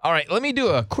All right, let me do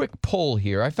a quick poll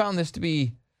here. I found this to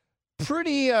be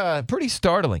pretty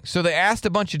startling. So they asked a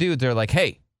bunch of dudes. They're like,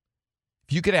 "Hey,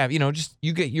 if you could have,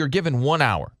 you're given 1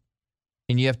 hour,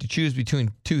 and you have to choose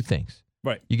between two things.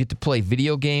 Right. You get to play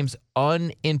video games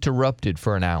uninterrupted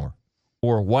for an hour,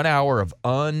 or 1 hour of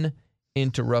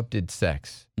uninterrupted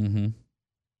sex." Mm-hmm.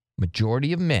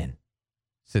 Majority of men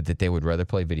said that they would rather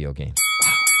play video games.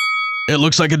 It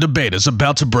looks like a debate is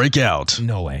about to break out.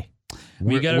 No way.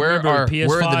 We got to where remember, are the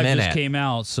PS5 men just at? came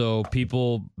out, so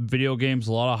video games,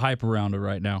 a lot of hype around it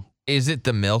right now. Is it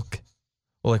the milk?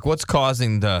 Well, like, what's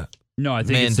causing the No, I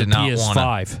think men it's to the not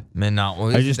PS5. men not?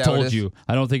 I just told you.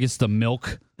 I don't think it's the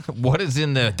milk. What is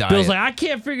in the diet? Bill's like, I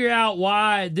can't figure out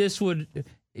why this would.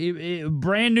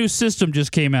 Brand new system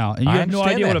just came out, and you I have no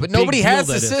understand idea that, what a but big nobody deal has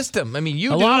the that is. system. I mean,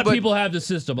 you A do, lot of but people have the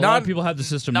system. A lot of people have the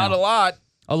system not now. a lot.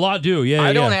 A lot do, yeah.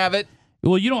 I don't have it.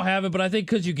 Well, you don't have it, but I think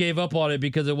because you gave up on it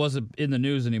because it wasn't in the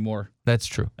news anymore. That's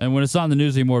true. And when it's not in the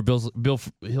news anymore, he'll I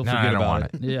forget don't about want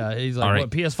it. Yeah, he's like, All right. what,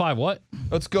 PS5, what?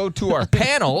 Let's go to our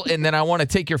panel, and then I want to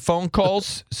take your phone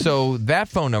calls. So that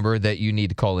phone number that you need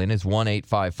to call in is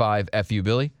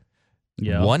 1-855-FU-BILLY.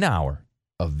 Yeah. 1 hour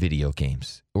of video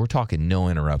games. We're talking no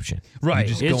interruption. Right. You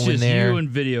just It's go in just there, you and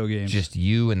video games. just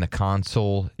you and the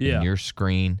console Yeah. and your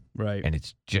screen. right. And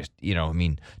it's just,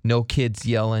 no kids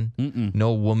yelling, Mm-mm.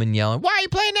 no woman yelling, "Why are you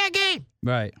playing that game?"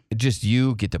 Right. Just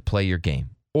you get to play your game.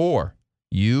 Or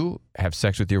you have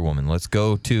sex with your woman. Let's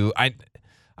go to, I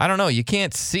don't know, you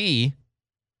can't see.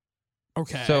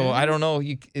 Okay. So I don't know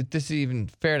if this is even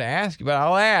fair to ask you, but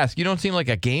I'll ask. You don't seem like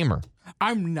a gamer.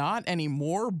 I'm not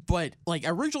anymore, but like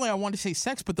originally I wanted to say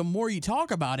sex, but the more you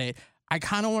talk about it, I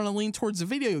kind of want to lean towards the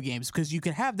video games because you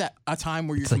could have a time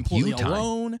where you're It's like completely you time.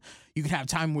 alone. You could have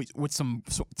time with some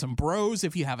bros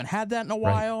if you haven't had that in a Right.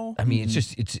 while. I mean,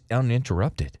 it's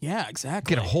uninterrupted. Yeah,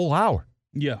 exactly. Get a whole hour,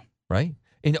 Yeah. right?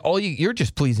 And you're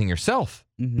just pleasing yourself.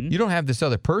 Mm-hmm. You don't have this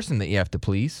other person that you have to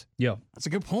please, Yeah. That's a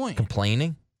good point.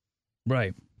 complaining.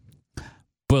 Right.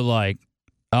 But like,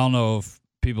 I don't know if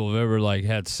people have ever like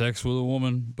had sex with a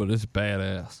woman, but it's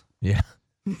badass. Yeah.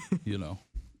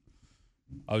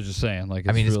 I was just saying, like,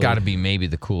 I mean, it's really- got to be maybe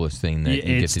the coolest thing that you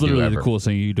get it's to do literally ever. the coolest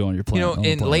thing you do on your planet. on the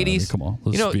And planet. ladies, come on,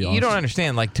 let's be you honest. don't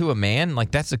understand. Like, to a man,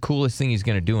 like, that's the coolest thing he's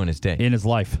going to do in his day. In his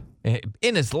life.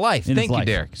 In his life. In his Thank you, life.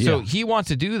 Derek. So Yeah. he wants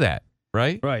to do that,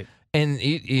 right? Right. And,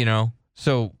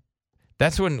 so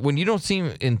that's when you don't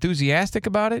seem enthusiastic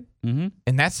about it, Mm-hmm.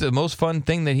 and that's the most fun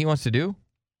thing that he wants to do.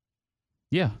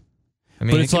 Yeah. I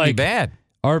mean, But it it's can be like- bad.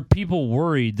 Are people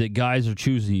worried that guys are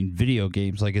choosing video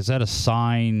games? Like, is that a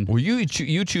sign? Well, you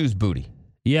choose booty.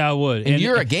 Yeah, I would. And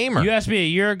you're a gamer. You asked me a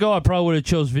year ago, I probably would have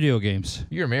chose video games.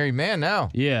 You're a married man now.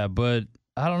 Yeah, but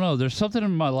I don't know. There's something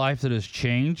in my life that has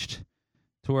changed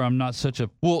to where I'm not such a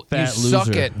Well, fat you suck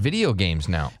loser. at video games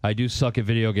now. I do suck at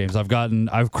video games.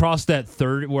 I've crossed that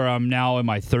third where I'm now in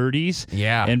my 30s.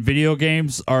 Yeah. And video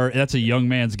games that's a young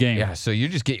man's game. Yeah, so you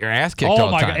just get your ass kicked Oh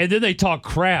all my the time. god! And then they talk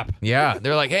crap. Yeah,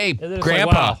 they're like, "Hey, And then it's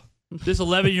Grandpa." like, wow, this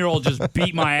 11-year-old just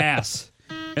beat my ass.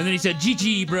 And then he said,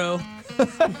 "GG, bro."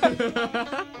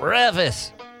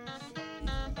 Revis.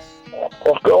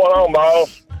 What's going on,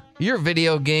 boss? Your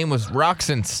video game was Rocks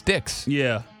and Sticks.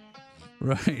 Yeah.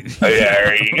 Right. Hey,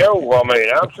 there you go. I mean,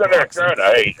 I'm sitting there trying to,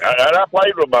 I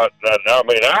played with my,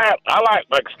 I like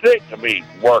my stick to be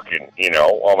working,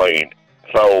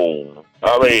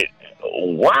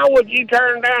 why would you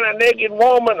turn down a naked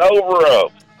woman over a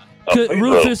piece of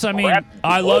Rufus, I mean, crap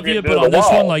I love plugged you, into but the on this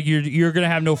wall? one, like you're gonna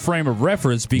have no frame of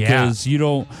reference because you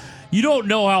don't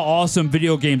know how awesome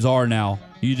video games are now.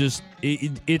 You just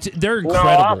they're No,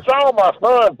 I incredible. saw my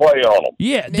son play on them.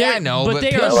 Yeah, Yeah, I know, but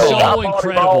they are pinball- so I bought him all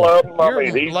incredible. of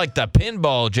them. You're like the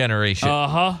pinball generation.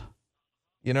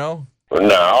 You know?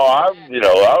 No, I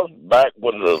was back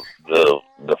with the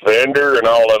Defender and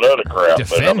all that other crap. but,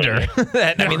 Defender.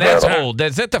 That's old.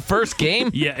 Is that the first game?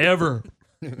 Yeah, ever.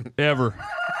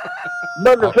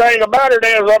 But the thing about it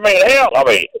is,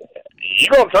 you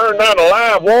gonna turn down a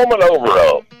live woman over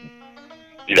a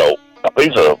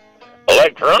piece of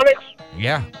electronics?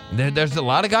 Yeah. There's a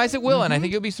lot of guys that will, and I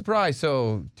think you'll be surprised.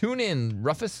 So tune in,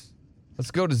 Rufus.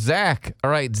 Let's go to Zach. All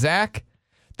right, Zach.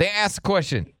 They asked the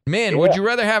question, man, would you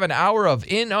rather have an hour of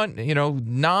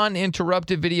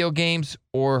non-interrupted video games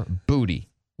or booty?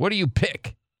 What do you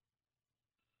pick?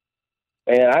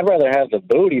 Man, I'd rather have the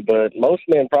booty, but most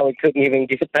men probably couldn't even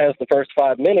get past the first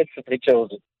 5 minutes if they chose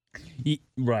it.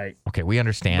 Right. Okay, we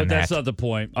understand But that. that's not the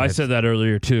point. I said that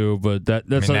earlier too, but that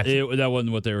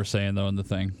wasn't what they were saying though in the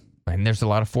thing. And there's a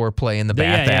lot of foreplay in the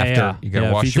bath after. You got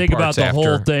to wash if you your think about parts the after.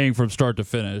 whole thing from start to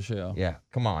finish, Yeah,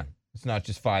 come on. It's not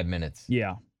just 5 minutes.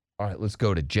 Yeah. All right, let's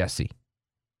go to Jesse.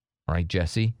 All right,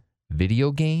 Jesse.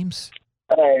 Video games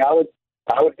Hey, I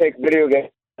would take video games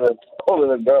over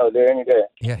the girl there any day.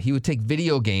 Yeah, he would take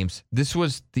video games. This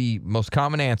was the most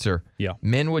common answer. Yeah.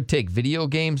 Men would take video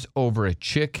games over a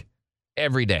chick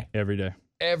every day. Every day.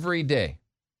 Every day.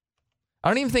 I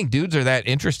don't even think dudes are that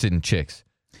interested in chicks.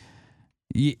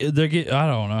 Yeah, I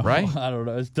don't know. Right? I don't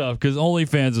know. It's tough because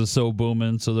OnlyFans is so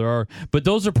booming. So there are, but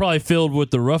those are probably filled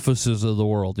with the Ruffuses of the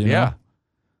world. You know?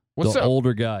 What's the up?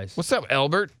 older guys. What's up,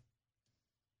 Albert?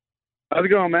 How's it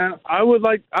going, man? I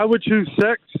would choose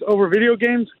sex over video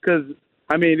games because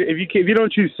I mean, if you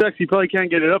don't choose sex, you probably can't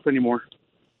get it up anymore.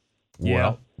 Yeah.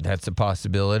 Well, that's a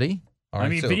possibility. All I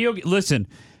right, mean, so- listen,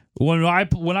 when I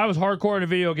was hardcore into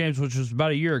video games, which was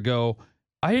about a year ago,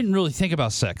 I didn't really think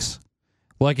about sex.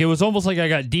 Like, it was almost like I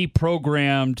got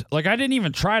deprogrammed. Like, I didn't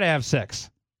even try to have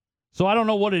sex. So I don't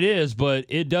know what it is, but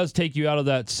it does take you out of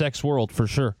that sex world for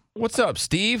sure. What's up,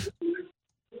 Steve?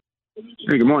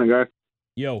 Hey, good morning, guys.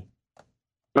 Yo.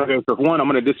 Okay, so for one, I'm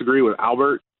going to disagree with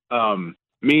Albert.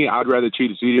 Me, I'd rather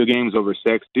choose video games over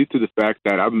sex due to the fact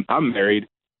that I'm married.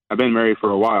 I've been married for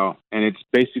a while, and it's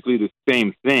basically the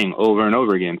same thing over and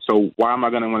over again. So why am I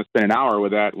going to want to spend an hour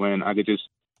with that when I could just,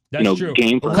 That's true.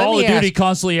 game for Call of me Duty ask-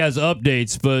 constantly has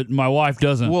updates, but my wife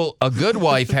doesn't. Well, a good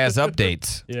wife has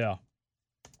updates. Yeah.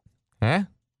 Huh?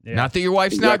 Yeah. Not that your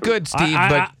wife's not Exactly. good, Steve, I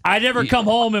but I never come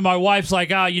home and my wife's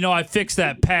like, I fixed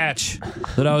that patch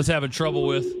that I was having trouble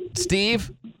with.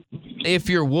 Steve, if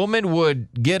your woman would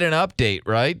get an update,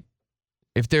 right?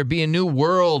 If there'd be a new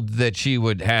world that she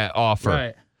would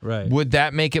offer, Right. would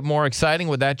that make it more exciting?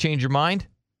 Would that change your mind?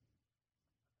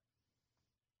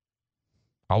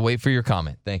 I'll wait for your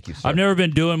comment. Thank you, sir. I've never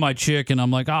been doing my chick, and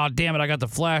I'm like, oh, damn it, I got the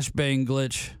flashbang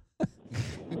glitch.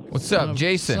 What's up,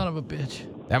 Jason? Son of a bitch.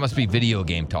 That must be video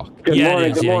game talk. Good yeah, morning.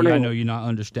 it is. Good Yeah, morning. I know you're not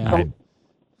understanding.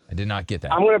 I did not get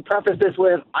that. I'm going to preface this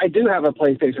with I do have a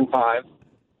PlayStation 5,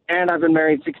 and I've been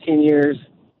married 16 years,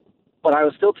 but I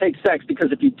will still take sex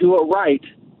because if you do it right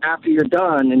after you're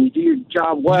done and you do your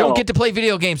job well. You don't get to play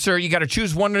video games, sir. You got to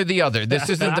choose one or the other. This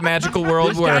isn't the magical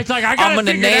world This where guy's like, I gotta I'm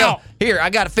gonna figure it nail. out. Here, I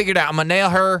got to figure it out. I'm gonna nail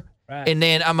her, Right. and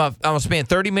then I'm gonna spend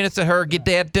 30 minutes at her, get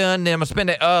that done. Then I'm gonna spend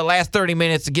the last 30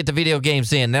 minutes to get the video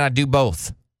games in. Then I do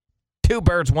both. 2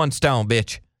 birds, 1 stone,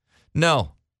 bitch.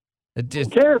 No, it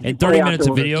just. And 30 minutes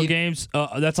of afterwards. video games,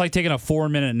 that's like taking a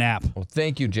 4-minute nap. Well,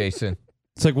 thank you, Jason.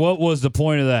 It's like, what was the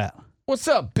point of that? What's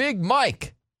up, Big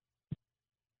Mike?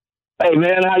 Hey,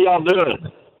 man, how y'all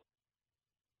doing?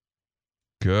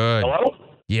 Good. Hello?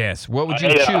 Yes. What would you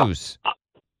Hey, choose?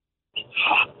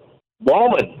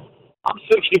 Woman, I'm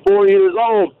 64 years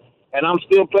old, and I'm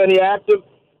still plenty active,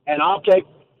 and I'll take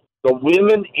the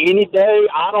women any day.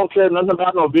 I don't care nothing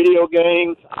about no video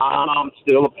games. I'm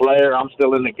still a player. I'm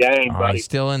still in the game, All buddy. right,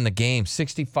 still in the game.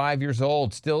 65 years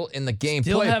old, still in the game.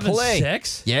 Still having play.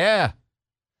 sex? Yeah.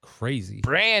 Crazy.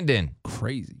 Brandon.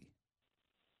 Crazy.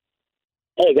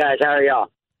 Hey, guys, how are y'all?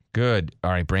 Good.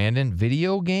 All right, Brandon.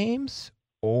 Video games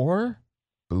or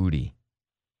booty?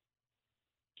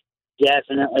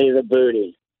 Definitely the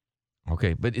booty.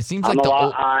 Okay, but it seems I'm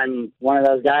like I'm one of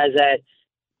those guys that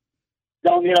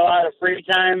don't get a lot of free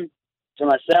time to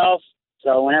myself.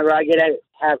 So whenever I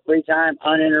have free time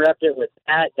uninterrupted with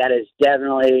that is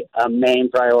definitely a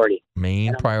main priority.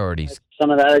 main priorities.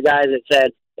 Some of the other guys that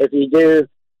said if you do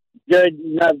good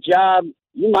enough job,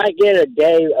 you might get a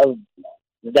day of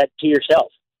that to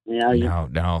yourself. You know,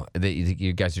 No,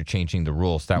 you guys are changing the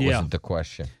rules. That Yeah. wasn't the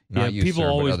question. Not Yeah, you, people sir,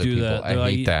 but always other do people. that. I They're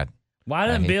hate like, that. Why I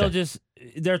doesn't hate Bill that. just?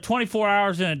 There are 24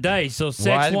 hours in a day, so sex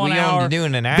Why 1 we hour, only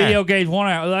doing an hour? video games 1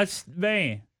 hour. That's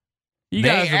man. You They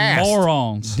guys are asked.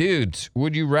 morons. Dudes,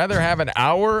 would you rather have an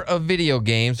hour of video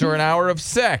games or an hour of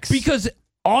sex? Because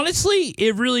honestly,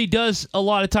 it really does a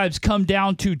lot of times come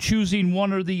down to choosing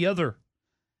one or the other.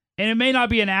 And it may not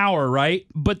be an hour, right?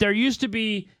 But there used to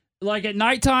be, like at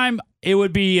nighttime, it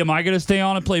would be, am I going to stay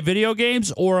on and play video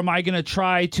games or am I going to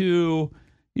try to,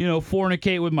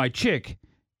 fornicate with my chick?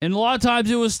 And a lot of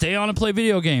times it was stay on and play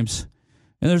video games.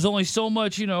 And there's only so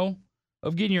much,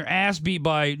 of getting your ass beat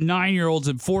by 9-year-olds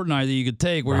in Fortnite that you could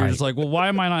take where you're just like, well, why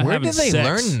am I not where having did they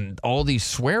sex? learn all these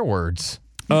swear words?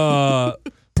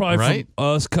 Probably Right? from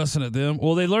us cussing at them.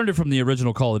 Well, they learned it from the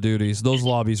original Call of Duties. Those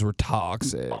lobbies were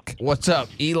toxic What's up,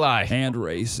 Eli? and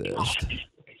racist.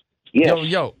 Yes.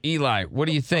 Yo, Eli, what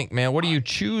do you think, man? What are you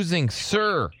choosing,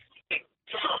 sir?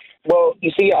 Well,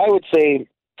 you see, I would say,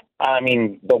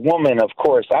 the woman, of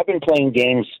course. I've been playing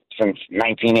games since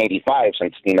 1985,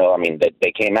 since that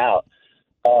they came out.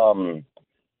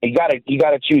 You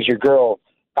gotta choose your girl.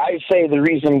 I say the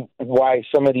reason why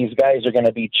some of these guys are going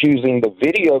to be choosing the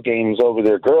video games over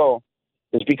their girl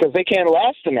is because they can't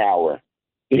last an hour.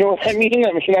 You know what I mean?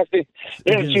 I mean,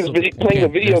 they're going to choose playing a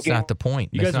video That's game. not the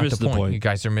point. You That's guys not missed the the point. point. You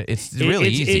guys are. It's really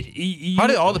easy. How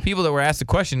did all the people that were asked the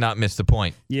question not miss the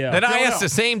point? Yeah. Then I asked the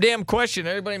same damn question.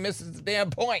 Everybody misses the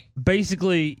damn point.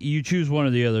 Basically, you choose one or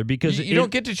the other because You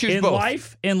don't get to choose in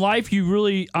both. In life, you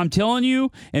really, I'm telling you,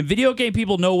 and video game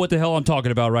people know what the hell I'm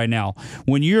talking about right now.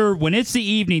 When it's the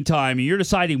evening time and you're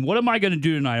deciding, what am I going to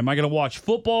do tonight? Am I going to watch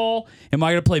football? Am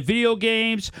I going to play video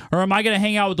games? Or am I going to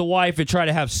hang out with the wife and try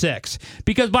to have sex?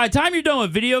 Because by the time you're done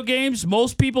with video games,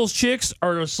 most people's chicks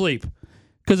are asleep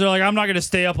because they're like, I'm not going to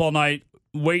stay up all night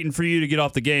waiting for you to get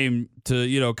off the game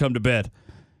to come to bed.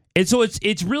 And so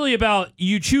it's really about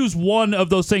you choose one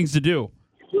of those things to do.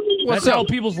 That's how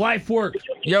people's life works.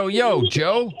 Yo,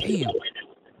 Joe. Damn.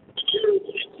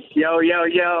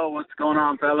 Yo, what's going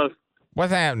on, fellas?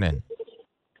 What's happening?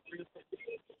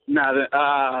 Nothing.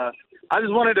 I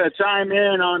just wanted to chime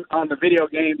in on the video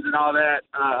games and all that.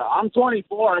 I'm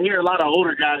 24. I hear a lot of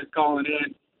older guys calling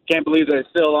in. Can't believe they're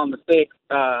still on the stick.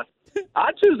 I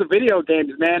choose the video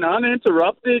games, man.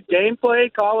 Uninterrupted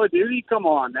gameplay, Call of Duty. Come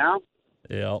on now.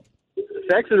 Yeah.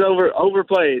 Sex is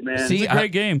overplayed, man. See, it's a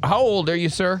great game. How old are you,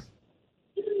 sir?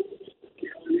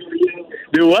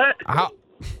 Do what? How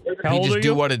old just are you?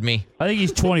 do-whatted me. I think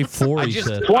he's 24, he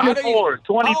said. 24.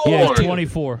 24. Yeah, he's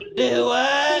 24. Do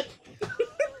what?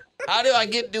 How do I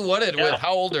get do-whatted with?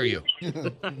 How old are you? I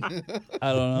don't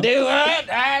know. Do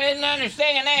what? I didn't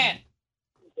understand that.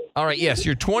 All right, yes,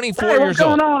 you're 24 Hey, years what's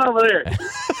going old. on over there?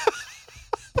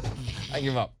 I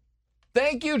give up.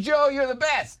 Thank you, Joe. You're the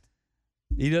best.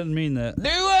 He doesn't mean that. Do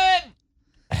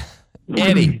it.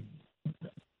 Eddie,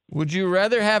 would you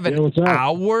rather have an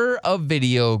hour of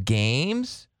video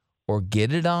games or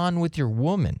get it on with your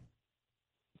woman?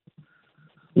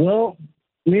 Well,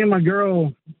 me and my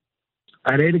girl,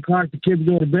 at 8 o'clock, the kids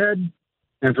go to bed,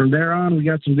 and from there on, we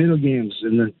got some video games,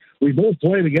 and then we both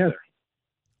play together.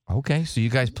 Okay, so you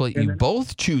guys play. You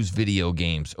both choose video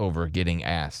games over getting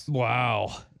ass.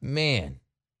 Wow, man,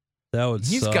 that would.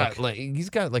 He's suck. got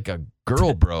like a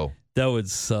girl bro. That would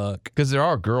suck. Because there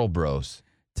are girl bros.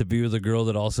 To be with a girl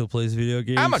that also plays video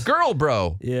games. I'm a girl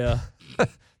bro. Yeah.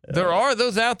 There are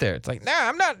those out there. It's like, nah,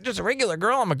 I'm not just a regular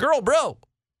girl. I'm a girl bro.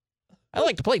 I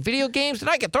like to play video games and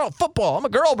I can throw a football. I'm a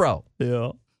girl bro.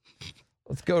 Yeah.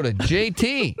 Let's go to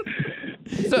JT.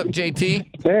 What's up,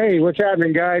 JT? Hey, what's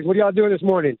happening, guys? What are y'all doing this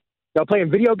morning? Y'all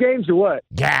playing video games or what?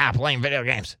 Yeah, playing video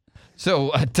games. So,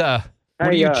 what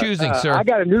are you choosing, sir? I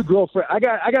got a new girlfriend. I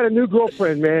got a new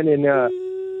girlfriend, man, and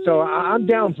so I'm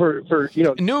down for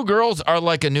New girls are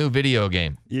like a new video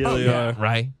game. Yeah, they are.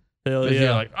 Right? Hell Because yeah.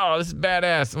 You're like, oh, this is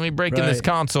badass. Let me break in this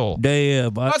console.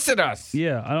 Damn. Busted us.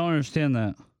 Yeah, I don't understand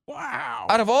that. Wow.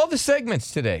 Out of all the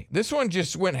segments today, this one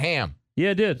just went ham.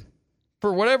 Yeah, it did.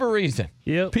 For whatever reason.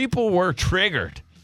 Yep. People were triggered.